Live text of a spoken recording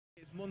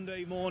It's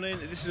Monday morning.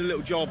 This is a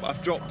little job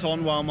I've dropped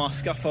on while my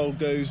scaffold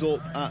goes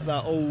up at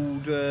that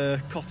old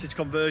cottage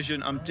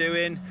conversion I'm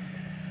doing.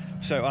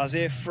 So as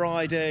here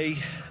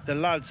Friday, the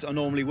lads I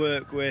normally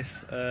work with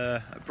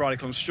at Bricky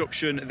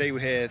Construction, they were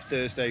here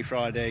Thursday,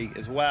 Friday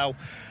as well.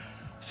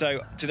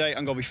 So today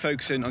I'm going to be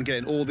focusing on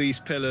getting all these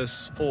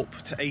pillars up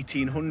to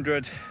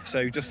 1800,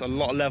 so just a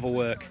lot of level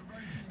work.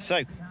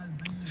 So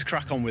let's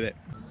crack on with it.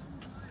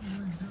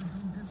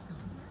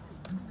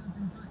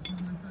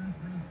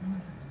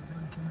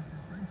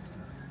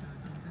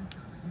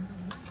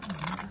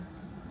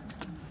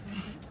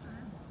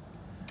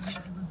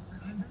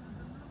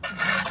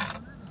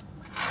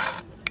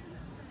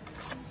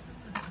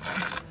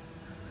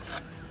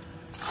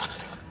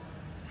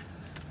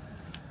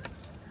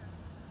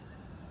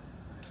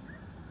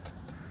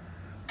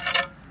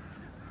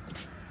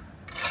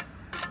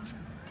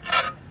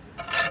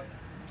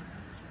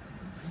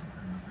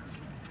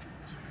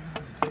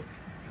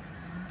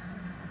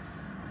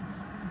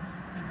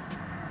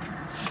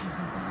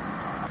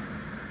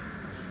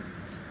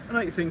 I know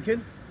what you're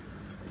thinking.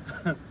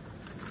 Why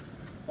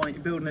aren't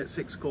you building it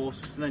 6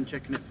 courses and then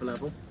checking it for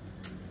level?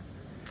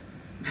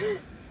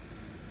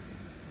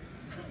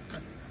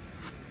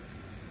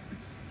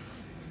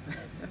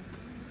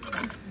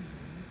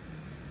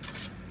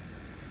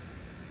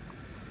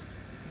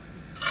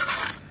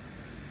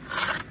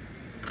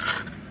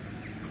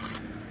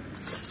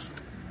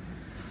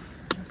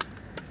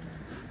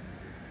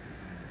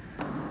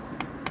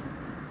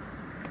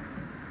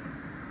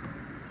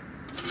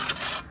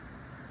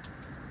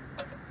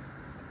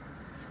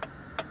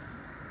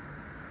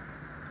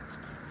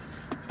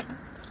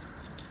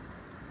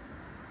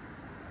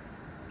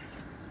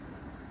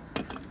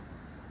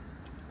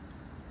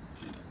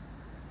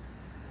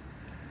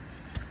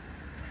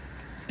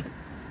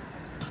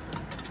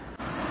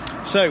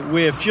 So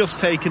we've just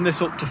taken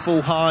this up to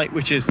full height,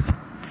 which is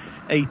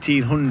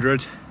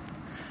 1800.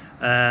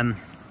 I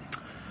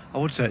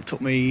would say it took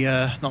me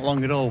not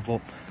long at all, but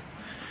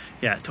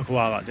yeah, it took a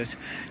while like this.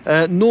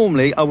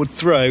 Normally I would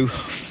throw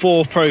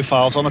 4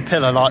 profiles on a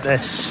pillar like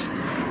this,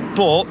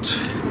 but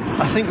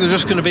I think they're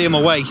just going to be in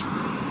my way.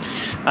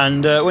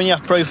 And when you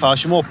have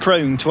profiles, you're more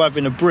prone to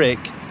having a brick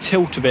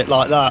tilt a bit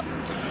like that,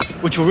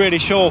 which will really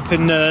show up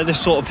in this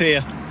sort of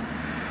pier.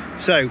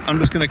 So I'm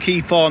just going to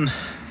keep on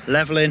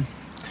leveling.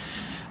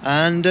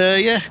 And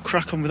yeah,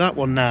 crack on with that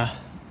one now.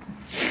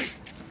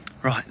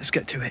 Right, let's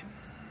get to it.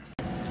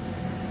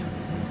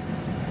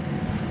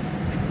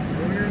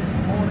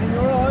 Morning, you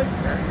alright?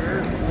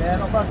 Yeah,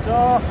 not bad at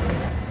all.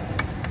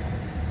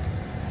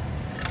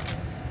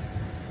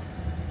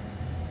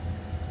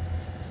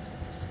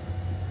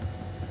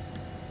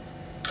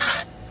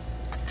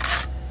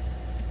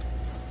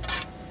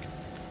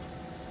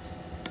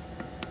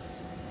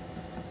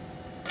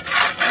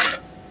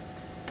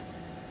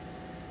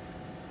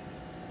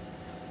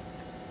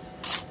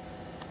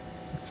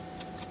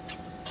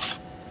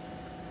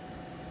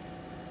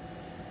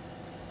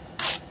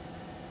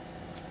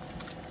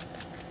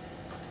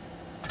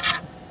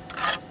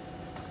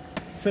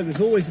 So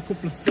there's always a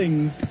couple of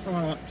things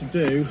I like to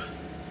do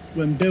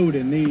when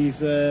building these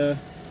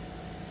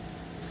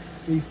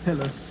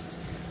pillars.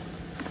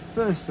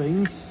 First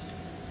thing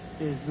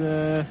is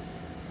I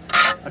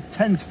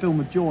tend to fill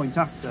my joint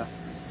after,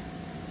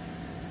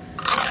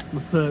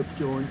 my perp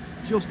joint,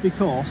 just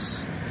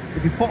because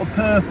if you put a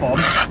perp on,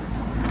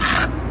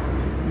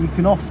 you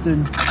can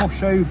often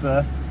push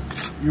over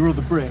your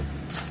other brick.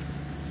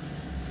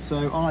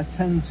 So I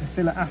tend to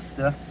fill it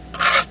after.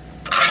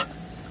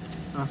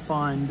 I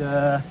find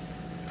the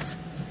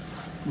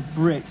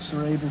bricks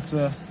are able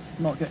to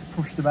not get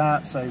pushed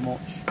about so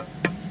much,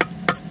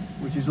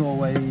 which is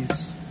always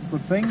a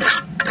good thing.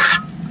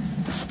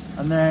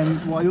 And then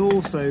what I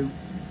also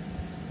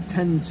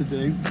tend to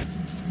do,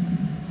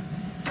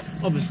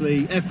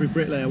 obviously every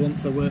bricklayer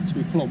wants their work to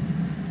be plumb,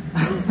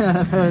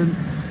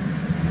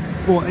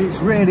 but it's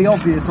really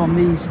obvious on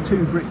these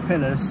 2 brick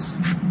pillars,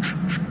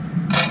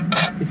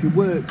 if your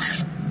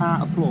work's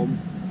out of plumb,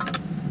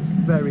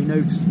 very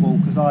noticeable,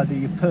 because either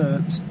your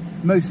perps,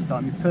 most of the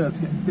time your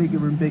perps get bigger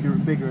and bigger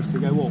and bigger as they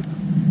go up,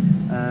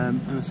 and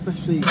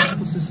especially because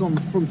this is on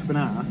the front of an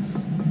house,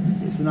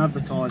 it's an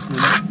advertisement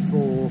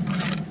for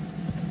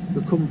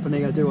the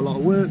company I do a lot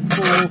of work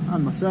for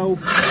and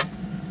myself,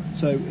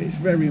 so it's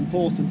very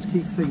important to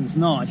keep things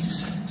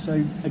nice.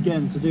 So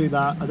again, to do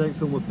that, I don't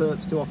fill my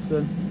perps too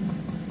often,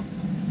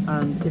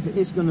 and if it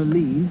is going to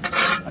lean,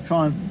 I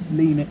try and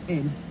lean it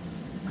in,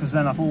 because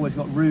then I've always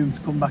got room to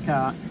come back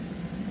out.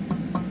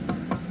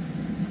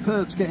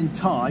 Perps getting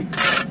tight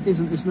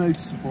isn't as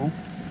noticeable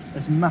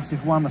as massive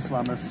whammer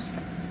slammers.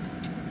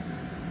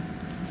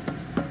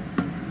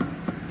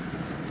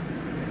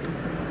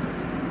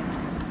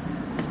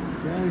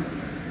 Okay.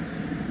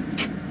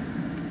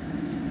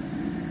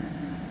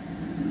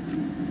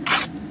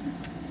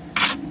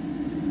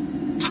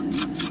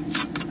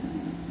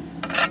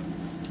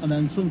 And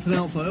then something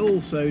else I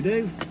also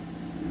do,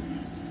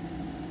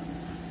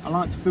 I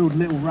like to build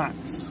little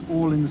racks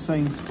all in the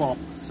same spot,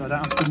 so I don't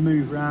have to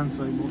move around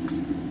so much.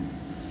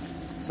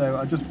 So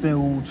I just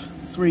build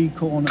three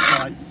corners,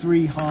 like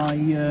three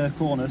high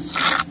corners,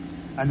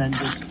 and then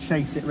just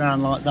chase it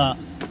round like that,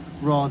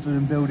 rather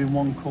than building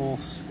one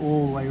course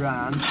all the way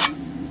round.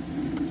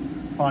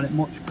 Find it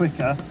much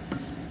quicker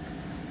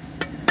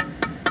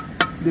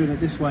doing it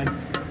this way.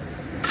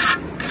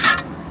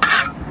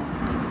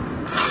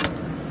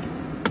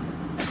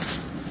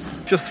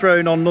 Just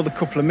throwing on another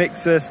couple of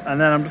mixers,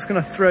 and then I'm just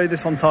going to throw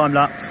this on time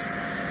lapse.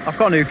 I've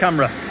got a new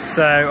camera,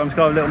 so I'm just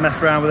going to have a little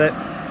mess around with it,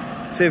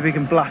 see if we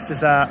can blast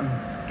this out and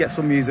get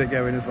some music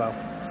going as well.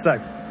 So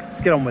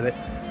let's get on with it.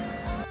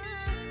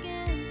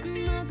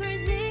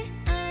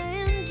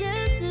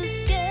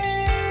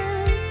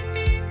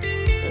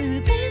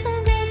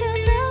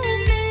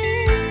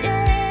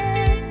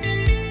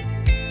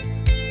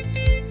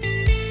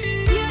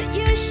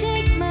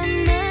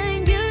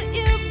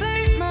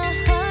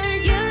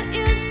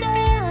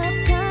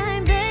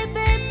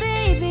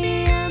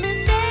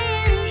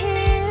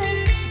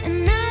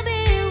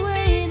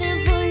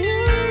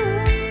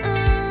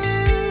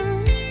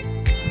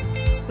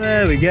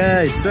 There we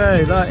go,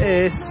 so that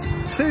is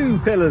 2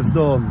 pillars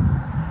done.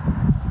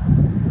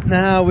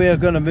 Now we are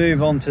going to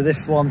move on to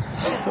this one.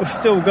 We've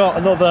still got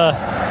another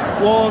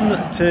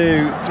 1,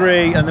 2,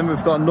 3, and then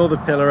we've got another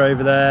pillar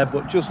over there,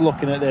 but just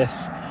looking at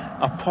this,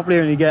 I'll probably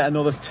only get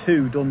another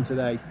 2 done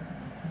today.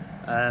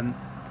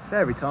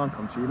 Very time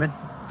consuming,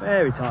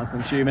 very time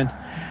consuming.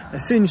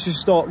 As soon as you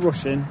start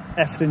rushing,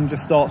 everything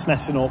just starts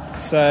messing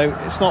up, so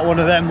it's not one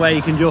of them where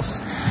you can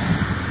just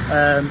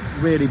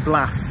really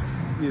blast.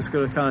 You just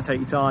got to kind of take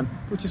your time,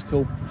 which is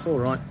cool. It's all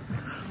right.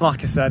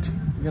 Like I said,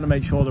 you're going to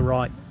make sure they're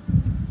right.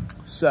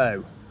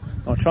 So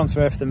I'll transfer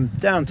everything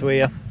down to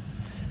here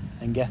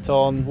and get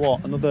on,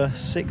 what, another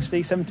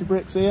 60, 70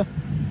 bricks here.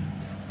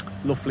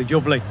 Lovely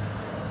jubbly.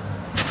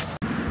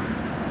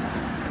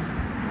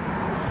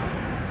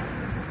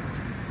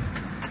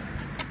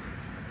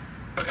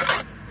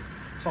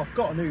 So I've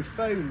got a new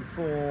phone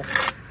for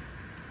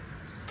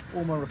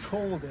all my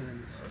recording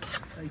and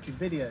making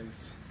videos.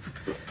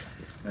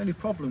 The only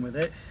problem with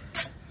it,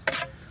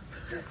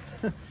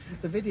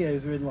 the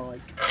videos are in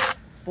like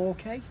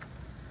 4K,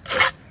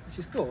 which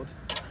is good.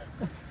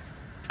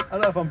 I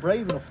don't know if I'm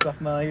brave enough to have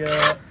my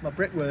my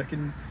brickwork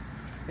in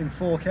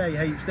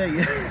 4K HD.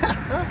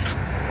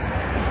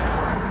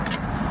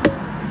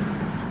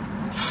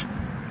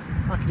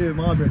 I could do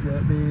my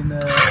brickwork being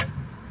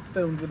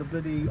filmed with a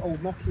bloody old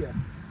Nokia.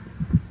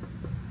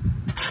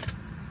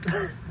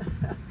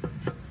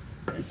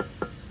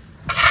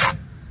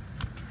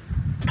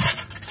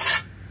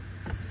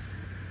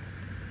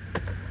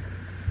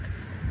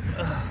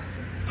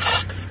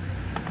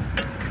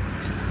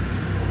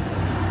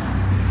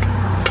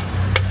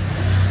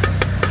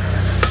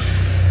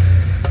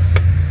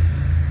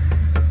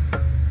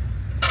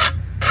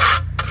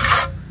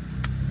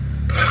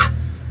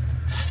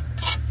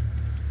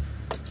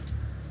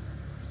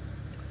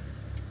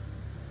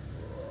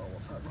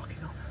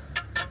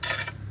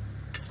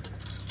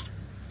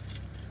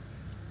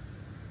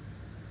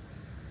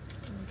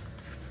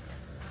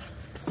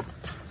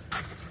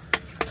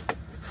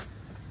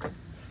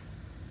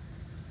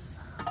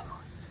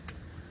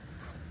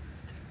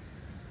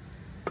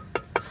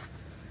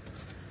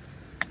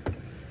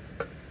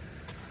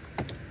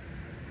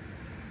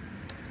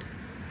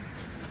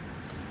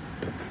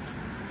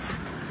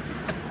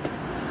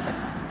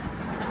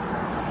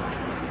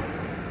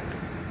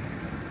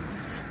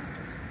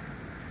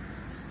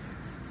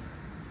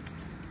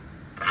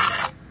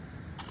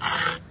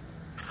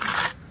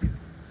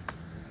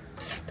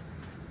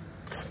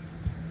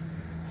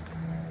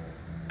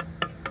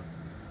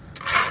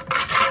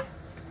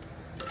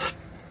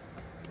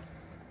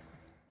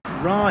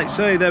 Right,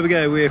 so there we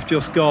go, we've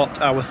just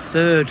got our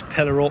 3rd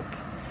pillar up.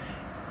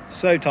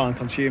 So time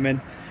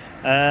consuming,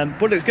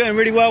 but it's going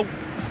really well.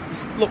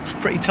 It looks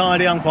pretty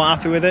tidy, I'm quite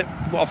happy with it.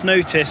 What I've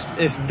noticed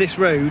is this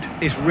road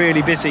is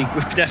really busy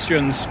with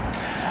pedestrians.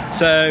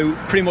 So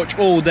pretty much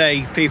all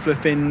day people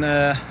have been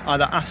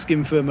either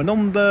asking for my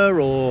number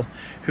or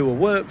who I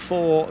work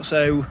for.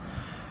 So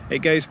it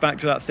goes back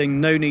to that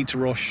thing, no need to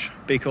rush,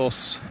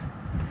 because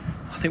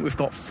I think we've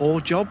got 4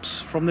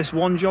 jobs from this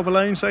one job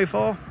alone so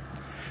far.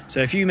 So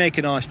if you make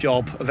a nice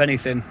job of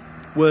anything,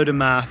 word of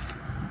mouth,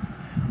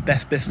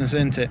 best business,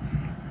 isn't it?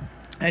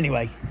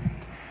 Anyway,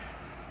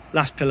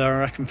 last pillar I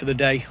reckon for the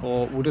day,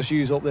 or we'll just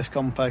use up this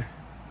compo.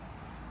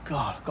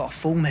 God, I've got a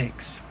full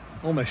mix.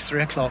 Almost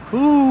 3 o'clock.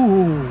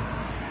 Ooh.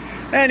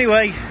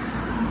 Anyway,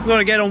 we're going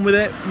to get on with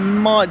it.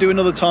 Might do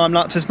another time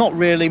lapse. There's not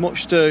really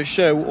much to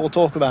show or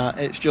talk about.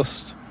 It's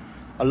just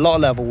a lot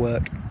of level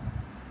work.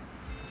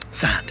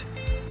 Sand.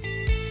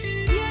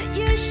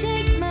 You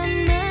shake my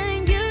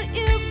mind, you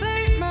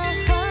burn my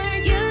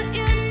heart, you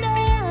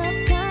stop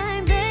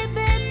time,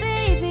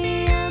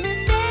 baby, I'm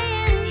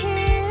staying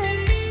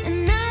here,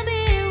 and I'll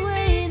be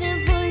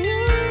waiting for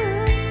you.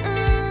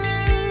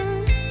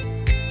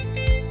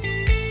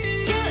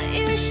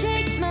 You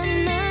shake my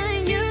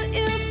mind, you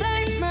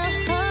burn my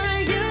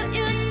heart,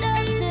 you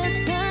stop the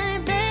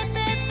time,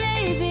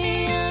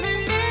 baby, I'm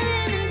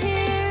standing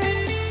here,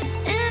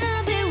 and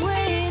I'll be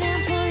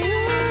waiting for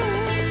you.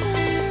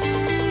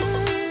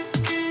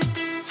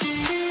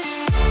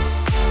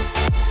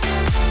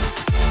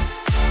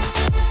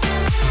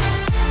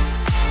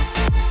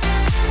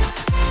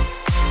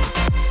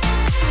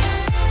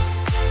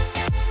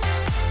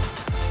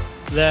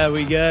 There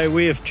we go,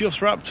 we have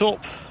just wrapped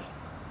up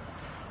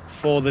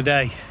for the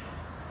day.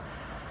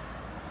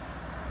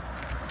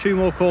 2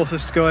 more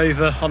courses to go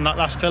over on that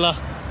last pillar.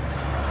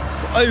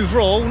 But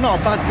overall, not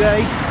a bad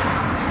day.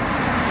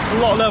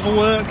 A lot of level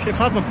work.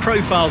 If I had my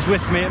profiles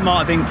with me, it might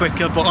have been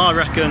quicker, but I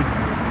reckon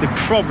they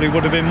probably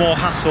would have been more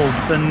hassle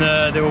than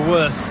they were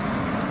worth.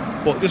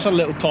 But just a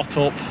little tot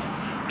up,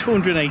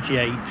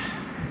 288.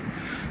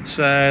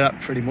 So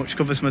that pretty much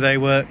covers my day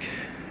work.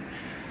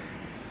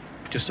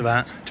 Just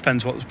about.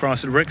 Depends what the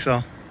price of the bricks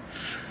are.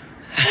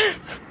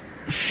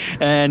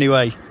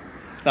 Anyway,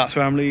 that's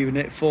where I'm leaving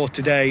it for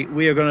today.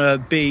 We are going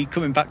to be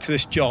coming back to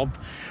this job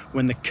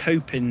when the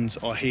copings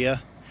are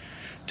here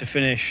to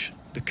finish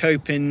the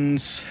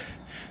copings.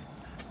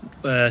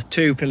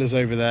 2 pillars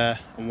over there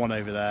and 1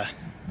 over there.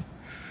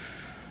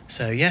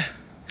 So yeah,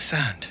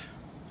 sound.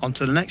 On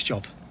to the next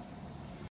job.